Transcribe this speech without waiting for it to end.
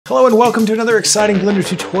Hello and welcome to another exciting Blender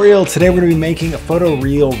tutorial. Today we're going to be making a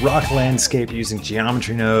photoreal rock landscape using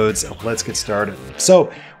geometry nodes. Let's get started.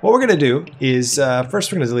 So what we're going to do is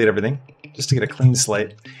first we're going to delete everything just to get a clean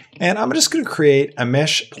slate. And I'm just going to create a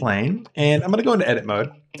mesh plane and I'm going to go into edit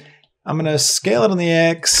mode. I'm going to scale it on the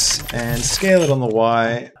X and scale it on the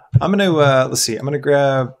Y. I'm going to, let's see, I'm going to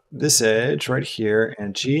grab this edge right here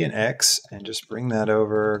and G and X and just bring that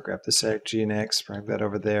over, grab this edge, G and X, bring that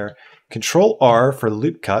over there. Control R for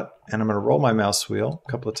loop cut, and I'm going to roll my mouse wheel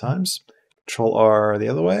a couple of times. Control R the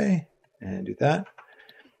other way and do that.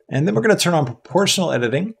 And then we're going to turn on proportional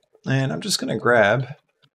editing, and I'm just going to grab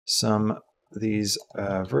some of these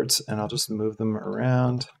verts and I'll just move them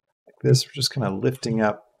around like this. We're just kind of lifting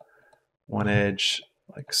up one edge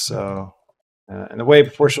like so. And the way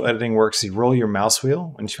proportional editing works, you roll your mouse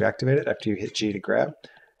wheel once you activate it after you hit G to grab,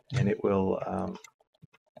 and it will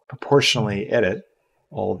proportionally edit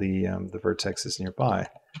all the vertexes nearby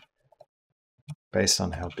based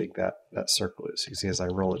on how big that circle is. You can see as I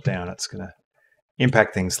roll it down, it's going to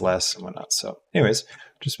impact things less and whatnot. So anyways,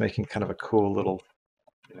 just making kind of a cool little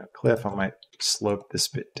cliff. I might slope this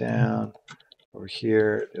bit down over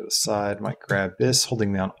here, the other side. Might grab this,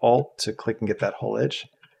 holding down Alt to click and get that whole edge.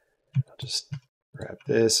 I'll just grab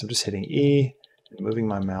this. I'm just hitting E and moving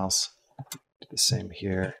my mouse. Do the same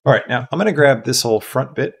here. All right, now I'm going to grab this whole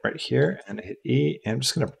front bit right here and hit E. And I'm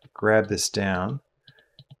just going to grab this down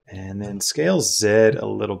and then scale Z a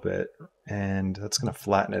little bit. And that's going to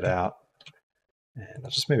flatten it out. And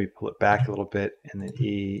I'll just maybe pull it back a little bit and then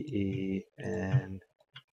E, and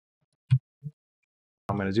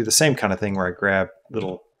I'm going to do the same kind of thing where I grab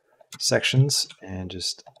little sections and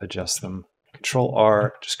just adjust them. Control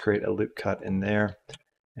R, just create a loop cut in there.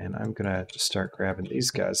 And I'm going to just start grabbing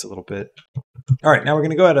these guys a little bit. All right, now we're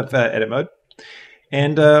going to go out of edit mode.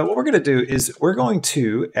 And what we're going to do is we're going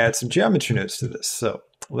to add some geometry nodes to this. So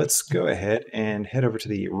let's go ahead and head over to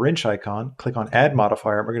the wrench icon, click on add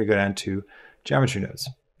modifier. And we're going to go down to geometry nodes.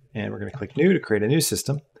 And we're going to click new to create a new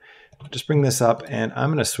system. Just bring this up and I'm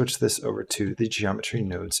going to switch this over to the geometry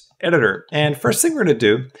nodes editor. And first thing we're going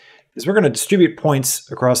to do is we're going to distribute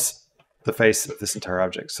points across the face of this entire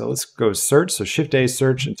object. So let's go search. So Shift A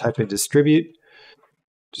search and type in distribute.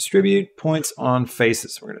 Distribute points on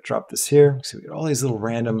faces. We're going to drop this here. So we get all these little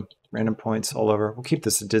random points all over. We'll keep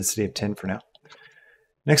this a density of 10 for now.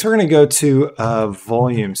 Next, we're going to go to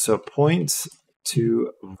volume. So points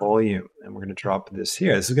to volume. And we're going to drop this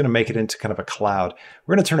here. This is going to make it into kind of a cloud.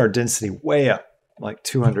 We're going to turn our density way up, like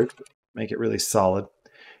 200, make it really solid.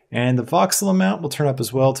 And the voxel amount will turn up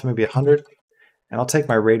as well to maybe 100. And I'll take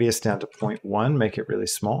my radius down to 0.1, make it really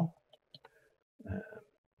small.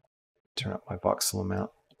 Turn up my voxel amount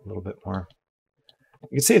a little bit more.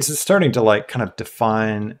 You can see it's starting to like kind of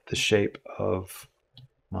define the shape of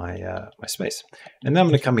my my space. And then I'm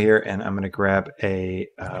going to come here and I'm going to grab a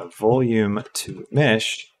volume to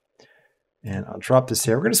mesh. And I'll drop this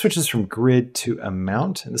here. We're going to switch this from grid to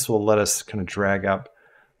amount. And this will let us kind of drag up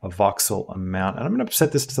a voxel amount. And I'm going to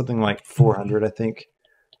set this to something like 400, I think.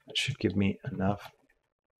 That should give me enough.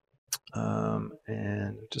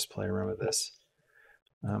 And just play around with this.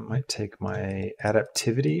 Might take my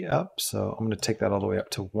adaptivity up. So I'm going to take that all the way up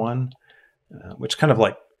to 1, which kind of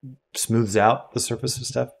like smooths out the surface of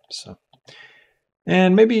stuff. So,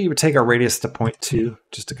 and maybe you would take our radius to 0.2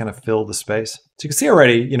 just to kind of fill the space. So you can see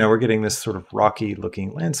already, we're getting this sort of rocky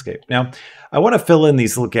looking landscape. Now, I want to fill in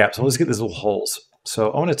these little gaps. So let's get these little holes.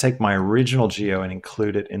 So I want to take my original geo and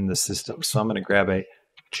include it in the system. So I'm going to grab a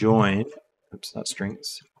join, oops, not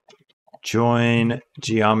strings, join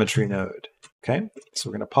geometry node. Okay, so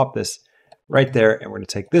we're going to pop this right there and we're going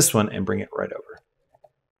to take this one and bring it right over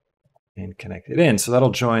and connect it in. So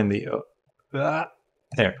that'll join the,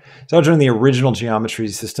 there. So I'll join the original geometry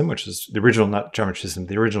system, which is the original, not geometry system,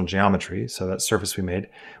 the original geometry. So that surface we made.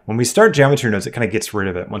 When we start geometry nodes, it kind of gets rid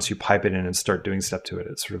of it. Once you pipe it in and start doing stuff to it,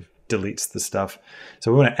 it sort of deletes the stuff.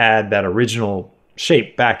 So we want to add that original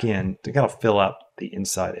shape back in to kind of fill out the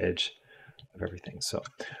inside edge of everything. So,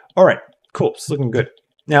 all right, cool. It's looking good.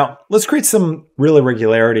 Now, let's create some real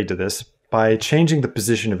irregularity to this by changing the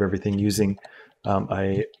position of everything using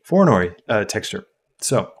a Voronoi texture.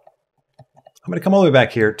 So I'm going to come all the way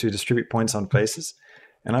back here to distribute points on faces,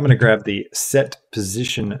 and I'm going to grab the set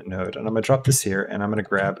position node, and I'm going to drop this here, and I'm going to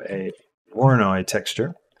grab a Voronoi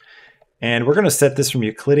texture. And we're going to set this from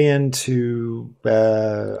Euclidean to, I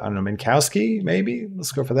don't know, Minkowski, maybe?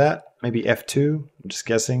 Let's go for that. Maybe F2, I'm just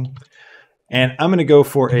guessing. And I'm going to go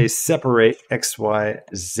for a separate X, Y,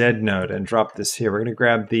 Z node and drop this here. We're going to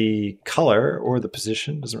grab the color or the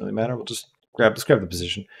position. Doesn't really matter. Let's grab the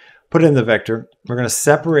position. Put it in the vector. We're going to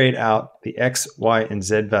separate out the X, Y, and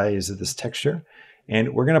Z values of this texture.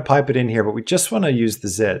 And we're going to pipe it in here, but we just want to use the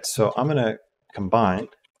Z. So I'm going to combine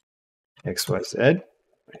X, Y, Z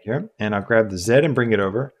right here. And I'll grab the Z and bring it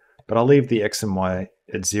over, but I'll leave the X and Y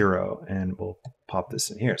at 0 and we'll pop this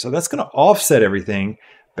in here. So that's going to offset everything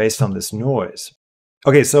based on this noise.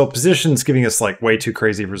 Okay, so position's giving us like way too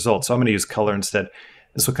crazy results. So I'm going to use color instead.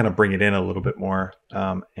 This will kind of bring it in a little bit more.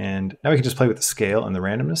 And now we can just play with the scale and the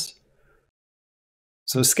randomness.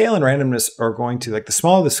 So scale and randomness are going to, like the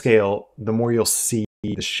smaller the scale, the more you'll see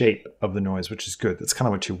the shape of the noise, which is good. That's kind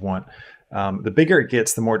of what you want. The bigger it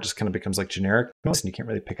gets, the more it just kind of becomes like generic noise and you can't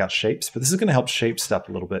really pick out shapes, but this is going to help shape stuff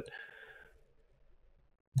a little bit.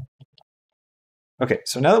 Okay,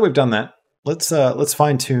 so now that we've done that, let's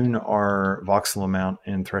fine tune our voxel amount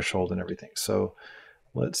and threshold and everything. So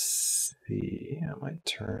let's see, I might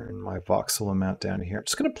turn my voxel amount down here. I'm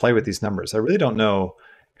just going to play with these numbers. I really don't know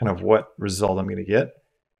kind of what result I'm going to get.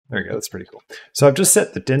 There we go, that's pretty cool. So I've just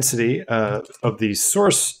set the density of the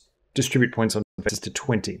source distribute points on the device to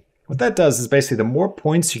 20. What that does is basically the more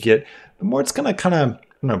points you get, the more it's going to kind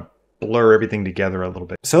of blur everything together a little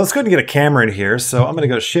bit. So let's go ahead and get a camera in here. So I'm going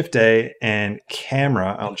to go Shift A and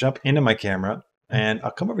camera. I'll jump into my camera and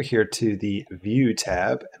I'll come over here to the View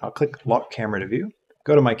tab and I'll click Lock Camera to View.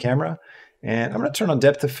 Go to my camera and I'm going to turn on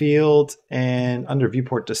depth of field, and under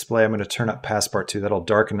viewport display I'm going to turn up passbar 2. That'll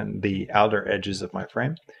darken the outer edges of my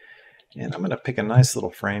frame. And I'm going to pick a nice little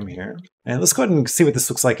frame here. And let's go ahead and see what this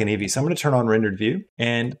looks like in Eevee. So I'm going to turn on rendered view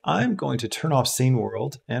and I'm going to turn off scene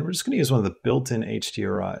world, and we're just going to use one of the built-in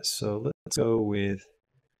HDRIs. So let's go with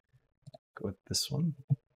this one.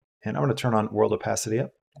 And I'm going to turn on world opacity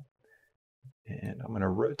up. And I'm going to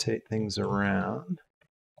rotate things around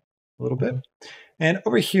a little bit. And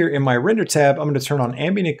over here in my render tab, I'm going to turn on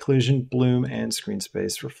ambient occlusion, bloom, and screen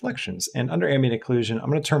space reflections. And under ambient occlusion, I'm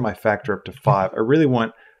going to turn my factor up to 5. I really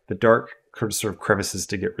want the dark sort of crevices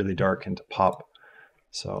to get really dark and to pop.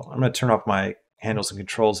 So I'm going to turn off my handles and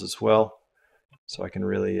controls as well, so I can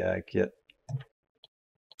really get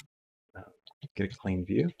a clean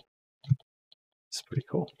view. It's pretty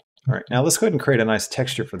cool. All right, now let's go ahead and create a nice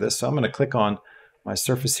texture for this. So I'm going to click on my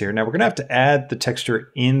surface here. Now we're going to have to add the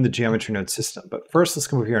texture in the geometry node system, but first let's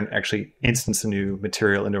come over here and actually instance a new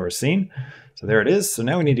material into our scene. So there it is. So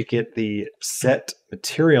now we need to get the set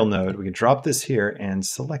material node. We can drop this here and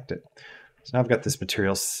select it. So now I've got this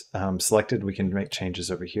material selected. We can make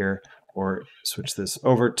changes over here or switch this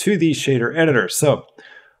over to the shader editor. So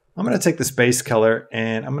I'm going to take this base color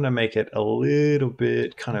and I'm going to make it a little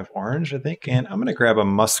bit kind of orange, I think. And I'm going to grab a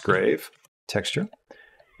Musgrave texture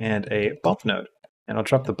and a bump node. And I'll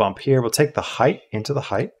drop the bump here. We'll take the height into the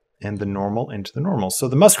height and the normal into the normal. So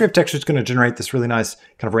the Musgrave texture is going to generate this really nice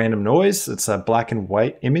kind of random noise. It's a black and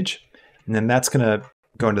white image. And then that's going to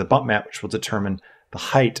go into the bump map, which will determine the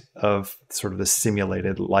height of sort of the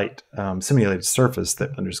simulated light, simulated surface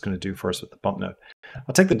that Blender's going to do for us with the bump node.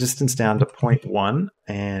 I'll take the distance down to 0.1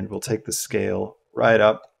 and we'll take the scale right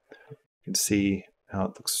up. You can see how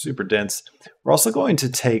it looks super dense. We're also going to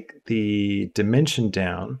take the dimension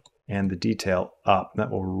down and the detail up.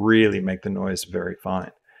 That will really make the noise very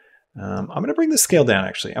fine. I'm going to bring the scale down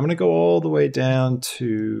actually. I'm going to go all the way down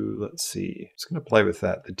to, let's see, just going to play with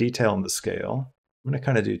that, the detail and the scale. I'm going to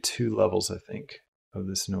kind of do 2 levels, I think, of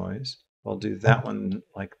this noise. I'll do that one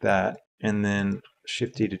like that, and then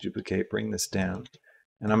Shift D to duplicate, bring this down.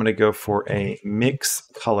 And I'm going to go for a mix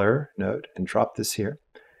color node and drop this here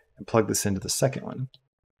and plug this into the second one.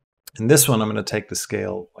 And this one, I'm going to take the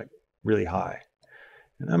scale like really high.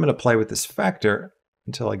 And I'm going to play with this factor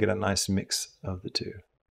until I get a nice mix of the two.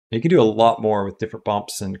 You can do a lot more with different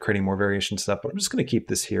bumps and creating more variation stuff, but I'm just going to keep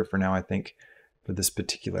this here for now, I think, for this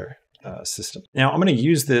particular system. Now I'm going to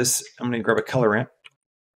use this. I'm going to grab a color ramp,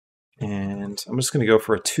 and I'm just going to go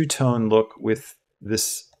for a 2-tone look with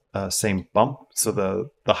this same bump. So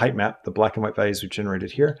the height map, the black and white values we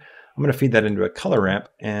generated here, I'm going to feed that into a color ramp,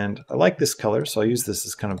 and I like this color, so I'll use this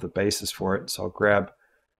as kind of the basis for it. So I'll grab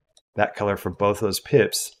that color for both those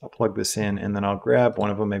pips. I'll plug this in, and then I'll grab one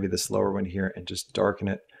of them, maybe this lower one here, and just darken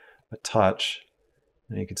it a touch.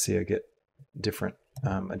 And you can see I get a different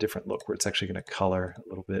look where it's actually going to color a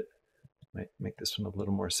little bit. Might make this one a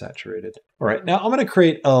little more saturated. All right, now I'm going to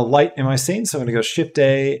create a light in my scene. So I'm going to go Shift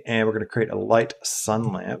A, and we're going to create a light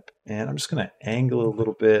sun lamp. And I'm just going to angle it a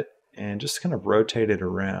little bit and just kind of rotate it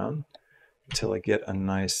around until I get a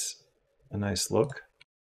nice look.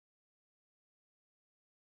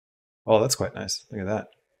 Oh, that's quite nice. Look at that.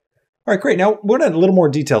 All right, great. Now we're going to add a little more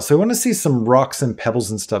detail. So we want to see some rocks and pebbles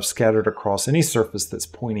and stuff scattered across any surface that's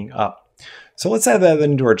pointing up. So let's add that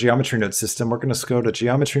into our geometry node system. We're going to go to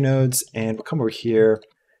geometry nodes, and we'll come over here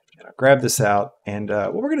and I'll grab this out. And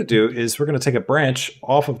what we're going to do is we're going to take a branch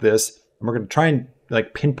off of this, and we're going to try and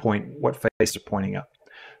like pinpoint what face are pointing up.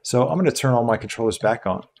 So I'm going to turn all my controllers back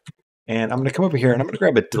on. And I'm going to come over here and I'm going to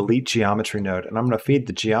grab a delete geometry node. And I'm going to feed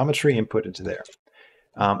the geometry input into there.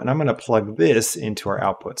 And I'm going to plug this into our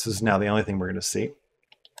output. So this is now the only thing we're going to see.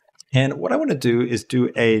 And what I want to do is do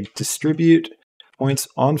a distribute points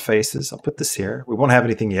on faces. I'll put this here. We won't have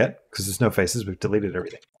anything yet because there's no faces. We've deleted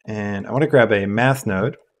everything. And I want to grab a math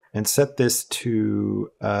node and set this to,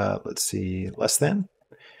 let's see, less than.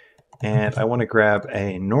 And I want to grab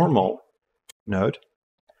a normal node.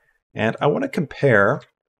 And I want to compare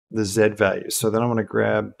the Z values. So then I want to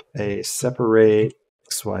grab a separate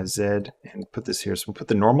X, Y, Z and put this here. So we'll put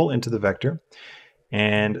the normal into the vector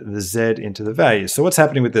and the Z into the value. So what's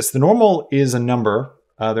happening with this? The normal is a number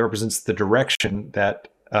that represents the direction that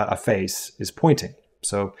a face is pointing.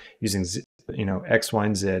 So using Z, X, Y,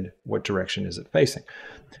 and Z, what direction is it facing?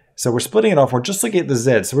 So we're splitting it off. We're just looking at the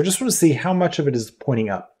Z. So we're just want to see how much of it is pointing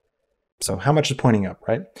up. So how much is pointing up,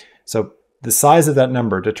 right? So the size of that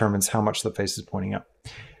number determines how much the face is pointing up.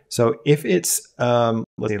 So if it's let's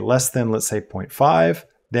say less than, let's say 0.5,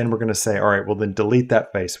 then we're going to say, all right, well then delete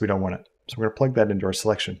that face. We don't want it. So we're going to plug that into our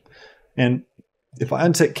selection. And if I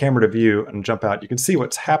untick camera to view and jump out, you can see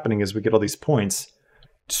what's happening is we get all these points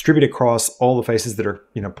distributed across all the faces that are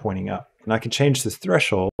pointing up. And I can change this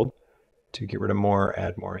threshold to get rid of more,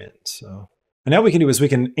 add more in. So, and now what we can do is we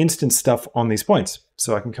can instance stuff on these points.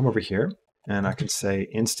 So I can come over here and I can say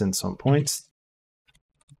instance on points,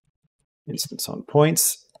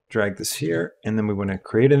 drag this here, and then we want to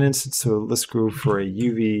create an instance. So let's go for a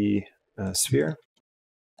UV sphere.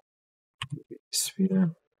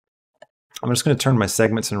 I'm just going to turn my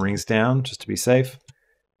segments and rings down just to be safe.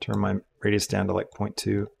 Turn my radius down to like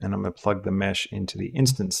 0.2, and I'm going to plug the mesh into the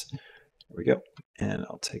instance. There we go. And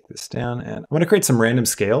I'll take this down, and I'm going to create some random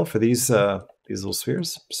scale for these little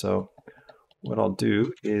spheres. So what I'll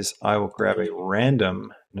do is I will grab a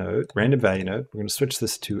random value node. We're going to switch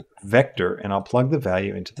this to vector, and I'll plug the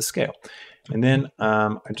value into the scale. And then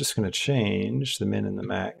I'm just going to change the min and the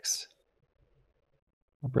max.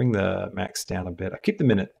 I'll bring the max down a bit. I'll keep the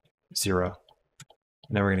min at 0.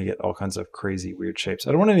 Now we're going to get all kinds of crazy weird shapes.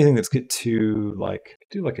 I don't want anything that's get too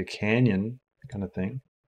do like a canyon kind of thing.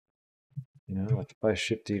 Like if I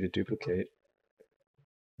shift D to duplicate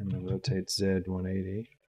and then rotate Z 180.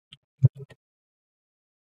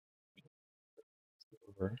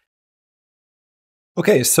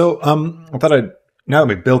 Okay, so I thought now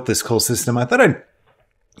that we built this cool system, I thought I'd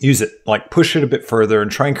use it, like push it a bit further and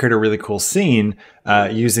try and create a really cool scene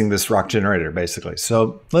using this rock generator, basically.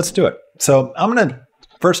 So let's do it. So I'm going to,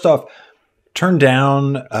 first off, turn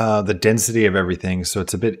down the density of everything so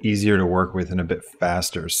it's a bit easier to work with and a bit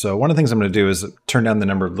faster. So one of the things I'm going to do is turn down the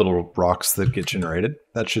number of little rocks that get generated.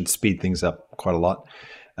 That should speed things up quite a lot.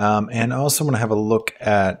 And I also want to have a look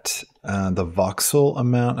at the voxel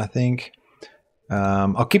amount, I think.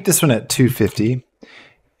 I'll keep this one at 250.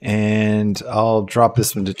 And I'll drop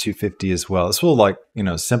this one to 250 as well. This will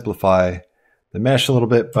simplify the mesh a little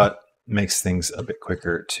bit, but makes things a bit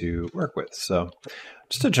quicker to work with. So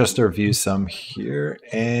just adjust our view sum here.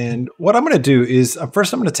 And what I'm going to do is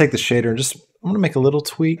first I'm going to take the shader and I'm going to make a little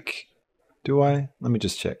tweak. Do I? Let me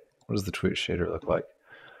just check. What does the tweak shader look like?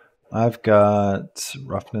 I've got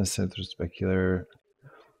roughness, specular.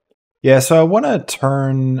 Yeah, so I want to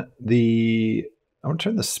turn the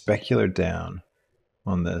specular down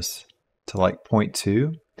on this to like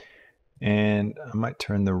 0.2, and I might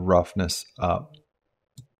turn the roughness up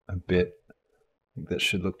a bit. I think that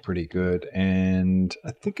should look pretty good, and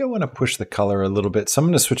I think I want to push the color a little bit, so I'm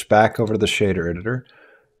going to switch back over to the shader editor,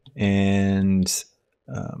 and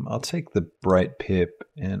I'll take the bright pip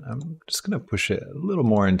and I'm just going to push it a little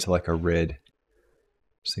more into like a red. I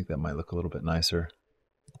just think that might look a little bit nicer,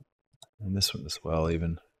 and this one as well,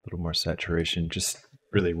 even a little more saturation, just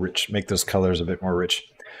really rich, make those colors a bit more rich.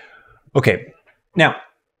 Okay, now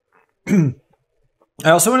I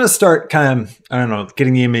also want to start getting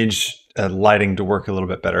the image lighting to work a little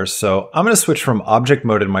bit better. So I'm going to switch from object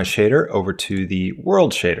mode in my shader over to the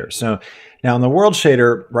world shader. So now in the world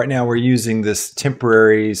shader, right now we're using this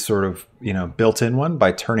temporary sort of, built-in one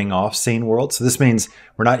by turning off scene world. So this means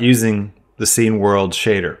we're not using the scene world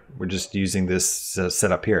shader. We're just using this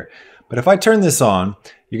setup here. But if I turn this on,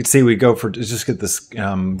 you can see we go for, just get this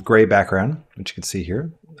gray background, which you can see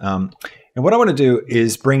here. And what I want to do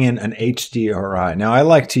is bring in an HDRI. Now I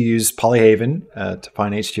like to use Polyhaven to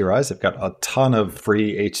find HDRIs. I've got a ton of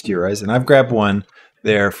free HDRIs, and I've grabbed one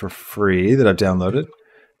there for free that I've downloaded.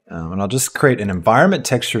 And I'll just create an environment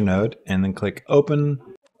texture node and then click open.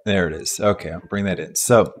 There it is. Okay, I'll bring that in.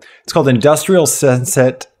 So it's called Industrial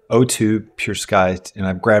Sunset O2 Pure Sky, and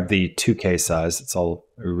I've grabbed the 2K size. That's all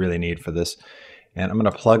we really need for this. And I'm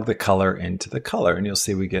going to plug the color into the color, and you'll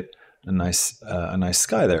see we get a nice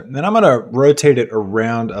sky there. And then I'm going to rotate it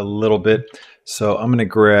around a little bit. So I'm going to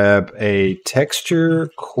grab a texture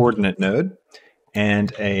coordinate node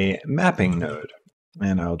and a mapping node.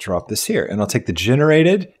 And I'll drop this here. And I'll take the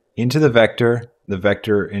generated into the vector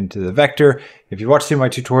into the vector. If you watch some of my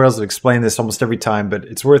tutorials, I explain this almost every time, but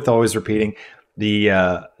it's worth always repeating.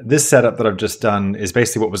 This setup that I've just done is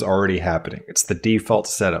basically what was already happening. It's the default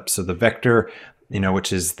setup. So the vector,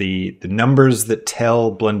 which is the numbers that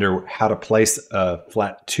tell Blender how to place a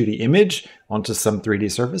flat 2D image onto some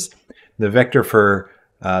 3D surface. The vector for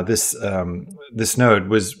this node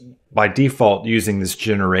was by default using this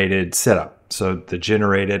generated setup. So the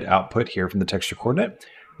generated output here from the texture coordinate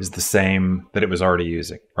is the same that it was already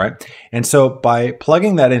using, right? And so by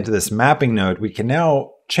plugging that into this mapping node, we can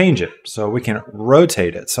now change it. So we can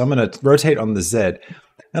rotate it. So I'm going to rotate on the Z,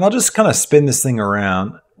 and I'll just kind of spin this thing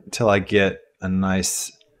around until I get a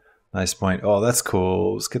nice point. Oh, that's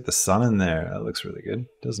cool. Let's get the sun in there. That looks really good,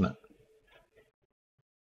 doesn't it?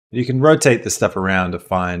 You can rotate this stuff around to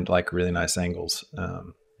find like really nice angles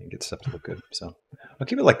and get stuff to look good. So I'll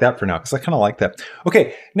keep it like that for now because I kind of like that.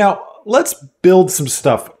 Okay, now let's build some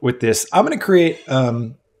stuff with this. I'm going to create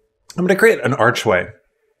an archway.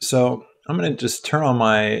 So I'm going to just turn on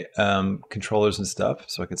my controllers and stuff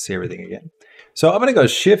so I can see everything again. So I'm going to go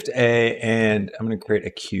Shift A and I'm going to create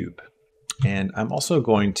a cube. And I'm also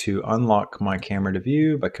going to unlock my camera to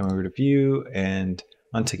view by coming over to view and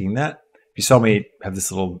unticking that. If you saw me have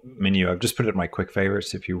this little menu, I've just put it in my quick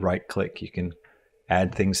favorites. If you right click, you can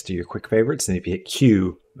add things to your quick favorites. And if you hit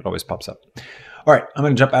Q, it always pops up. All right, I'm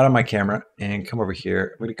going to jump out of my camera and come over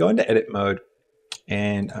here. I'm going to go into edit mode.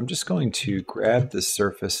 And I'm just going to grab the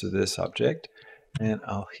surface of this object and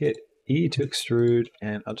I'll hit E to extrude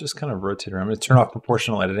and I'll just kind of rotate around. I'm going to turn off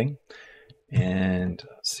proportional editing and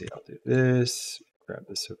let's see, I'll do this, grab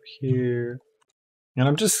this over here. And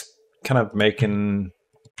I'm just kind of making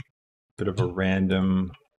a bit of a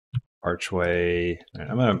random archway. Right,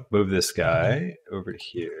 I'm going to move this guy over to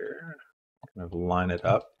here, kind of line it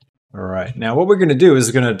up. All right, now what we're going to do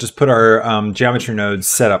is going to just put our geometry nodes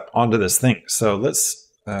set up onto this thing. So let's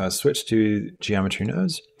switch to geometry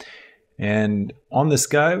nodes. And on this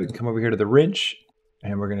guy, we can come over here to the wrench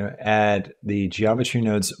and we're going to add the geometry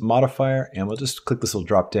nodes modifier. And we'll just click this little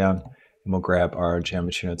drop down and we'll grab our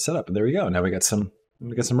geometry node setup. And there we go. Now we got some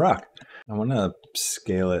rock. I want to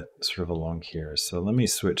scale it sort of along here. So let me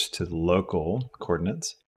switch to local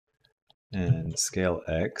coordinates and scale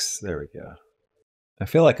X. There we go. I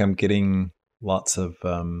feel like I'm getting lots of,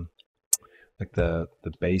 like the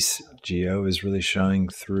base geo is really showing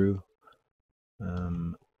through.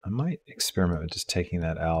 I might experiment with just taking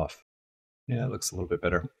that off. Yeah, it looks a little bit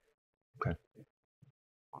better. Okay.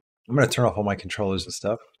 I'm going to turn off all my controllers and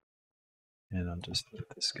stuff. And I'll just move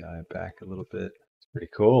this guy back a little bit. It's pretty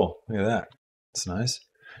cool. Look at that. It's nice.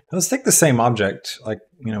 Now let's take the same object, like,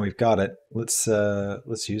 we've got it. Let's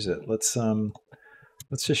use it. Let's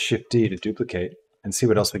just Shift D to duplicate and see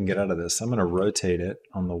what else we can get out of this. I'm going to rotate it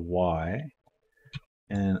on the Y.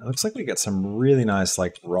 And it looks like we got some really nice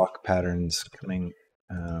like rock patterns coming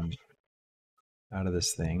out of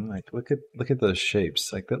this thing. Like look at those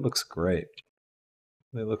shapes. Like that looks great.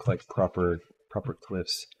 They look like proper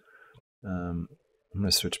cliffs. I'm going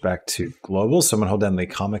to switch back to global. So I'm going to hold down the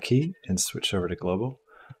comma key and switch over to global.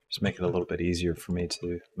 Just make it a little bit easier for me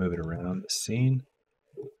to move it around the scene.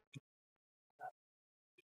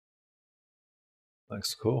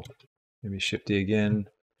 Looks cool. Maybe Shift D again.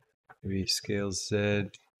 Maybe scale Z, bring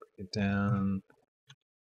it down.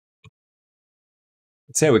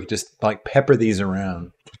 Let's say we could just like pepper these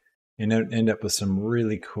around and end up with some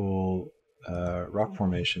really cool rock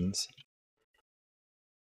formations.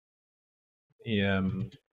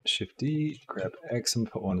 Shift D, grab X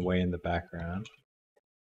and put one way in the background.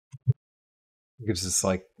 It gives us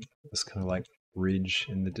like this kind of like ridge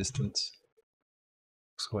in the distance.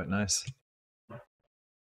 Looks quite nice.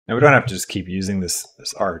 Now we don't have to just keep using this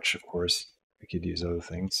arch, of course. We could use other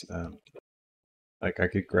things. Like I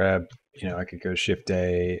could grab, I could go Shift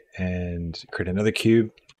A and create another cube,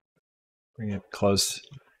 bring it close,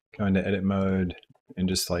 go into edit mode, and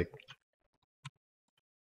just like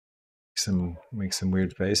make some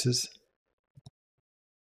weird faces.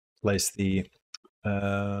 Place the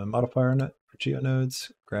modifier on it for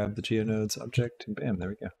geonodes, grab the geonodes object, and bam, there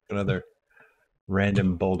we go. Another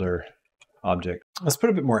random boulder object. Let's put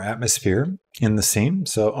a bit more atmosphere in the scene.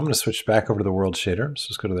 So I'm going to switch back over to the world shader. So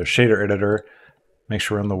let's go to the shader editor, make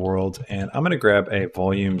sure we're in the world, and I'm going to grab a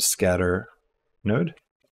volume scatter node,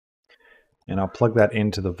 and I'll plug that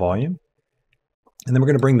into the volume. And then we're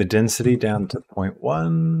going to bring the density down to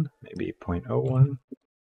 0.1, maybe 0.01.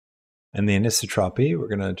 And the anisotropy, we're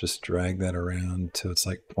going to just drag that around to it's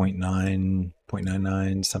like 0.9,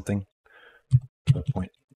 0.99 something. I'll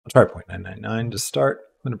try 0.999 to start.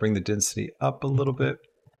 I'm going to bring the density up a little bit.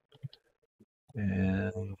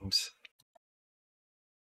 And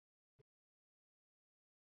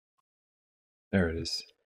there it is.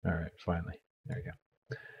 All right, finally. There we go.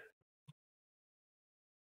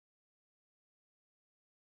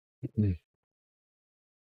 I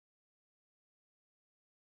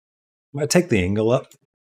might take the angle up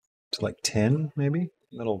to like 10, maybe.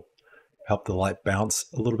 That'll help the light bounce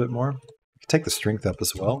a little bit more. Take the strength up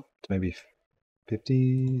as well to maybe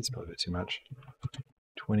 50. It's probably a bit too much.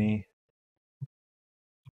 20.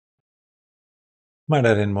 Might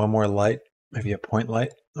add in one more light, maybe a point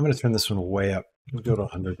light. I'm going to turn this one way up. We'll go to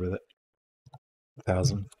 100 with it.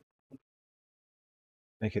 1,000.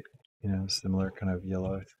 Make it, similar kind of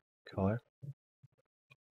yellow color.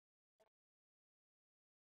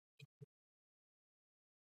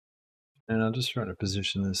 And I'll just try to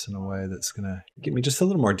position this in a way that's going to give me just a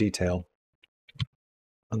little more detail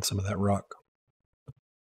on some of that rock.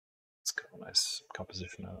 It's kind of a nice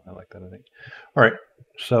composition. I like that, I think. All right,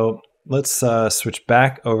 so let's switch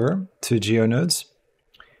back over to GeoNodes.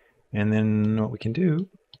 And then what we can do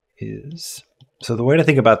is, so the way to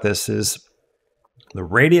think about this is the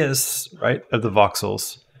radius, right, of the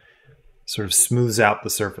voxels sort of smooths out the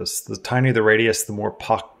surface. The tinier the radius, the more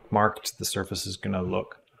pock-marked the surface is going to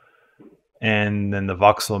look. And then the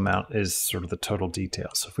voxel amount is sort of the total detail.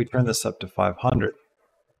 So if we turn this up to 500,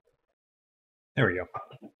 there we go.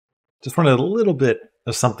 Just wanted a little bit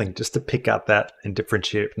of something just to pick out that and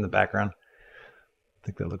differentiate it from the background. I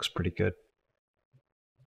think that looks pretty good.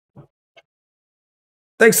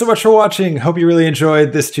 Thanks so much for watching. Hope you really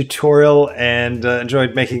enjoyed this tutorial and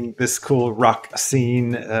enjoyed making this cool rock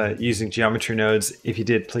scene using geometry nodes. If you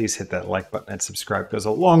did, please hit that like button and subscribe. It goes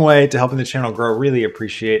a long way to helping the channel grow. Really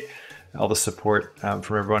appreciate all the support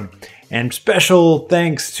from everyone. And special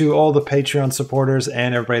thanks to all the Patreon supporters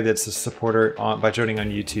and everybody that's a supporter by joining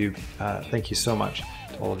on YouTube. Thank you so much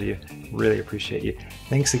to all of you. Really appreciate you.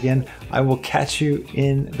 Thanks again. I will catch you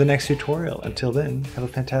in the next tutorial. Until then, have a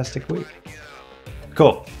fantastic week.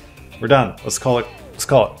 Cool. We're done. Let's call it.